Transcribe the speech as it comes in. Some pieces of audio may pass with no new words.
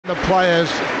The players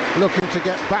looking to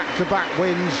get back-to-back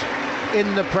wins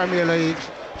in the Premier League.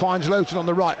 Finds Lowton on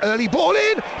the right, early ball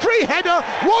in, free header,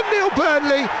 1-0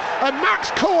 Burnley, and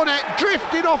Max Cornet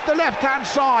drifted off the left-hand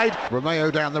side. Romeo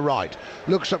down the right,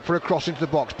 looks up for a cross into the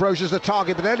box. Broja's the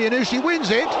target, but Elianusi wins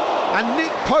it, and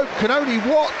Nick Pope can only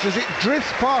watch as it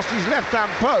drifts past his left-hand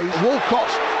post.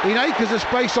 Walcott's in acres of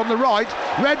space on the right.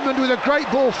 Redmond with a great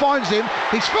ball finds him.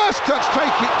 His first touch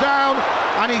takes it down,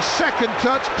 and his second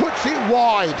touch puts it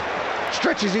wide.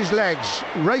 Stretches his legs,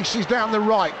 races down the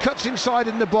right, cuts inside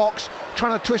in the box,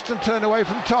 trying to twist and turn away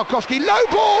from Tarkowski. Low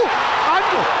ball! And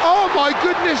oh my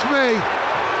goodness me!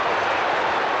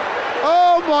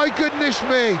 Oh my goodness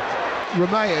me!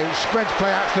 Romeo spreads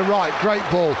play out to the right, great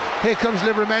ball. Here comes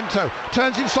Livramento,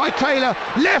 turns inside Taylor,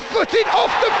 left-footed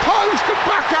off the post and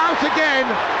back out again.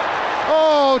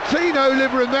 Oh, Tino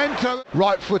Livramento.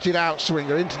 Right-footed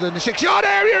outswinger into the 6-yard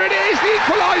area, it is the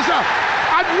equaliser!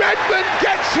 And Redmond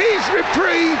gets his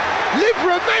reprieve.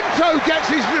 Livramento gets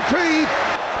his reprieve.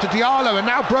 To Diallo, and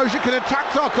now Broja can attack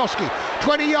Tarkowski.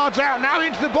 20 yards out, now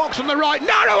into the box on the right.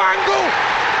 Narrow angle.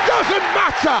 Doesn't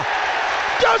matter.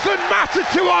 Doesn't matter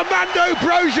to Armando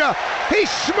Broja. He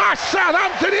smashed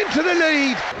Southampton into the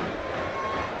lead.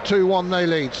 2-1 they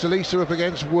lead. Salisa up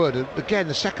against Wood. Again,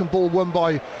 the second ball won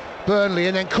by Burnley,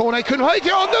 and then Cornet can hit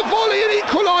it on the volley and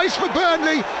equalise for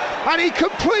Burnley, and he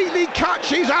completely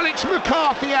catches Alex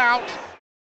McCarthy out.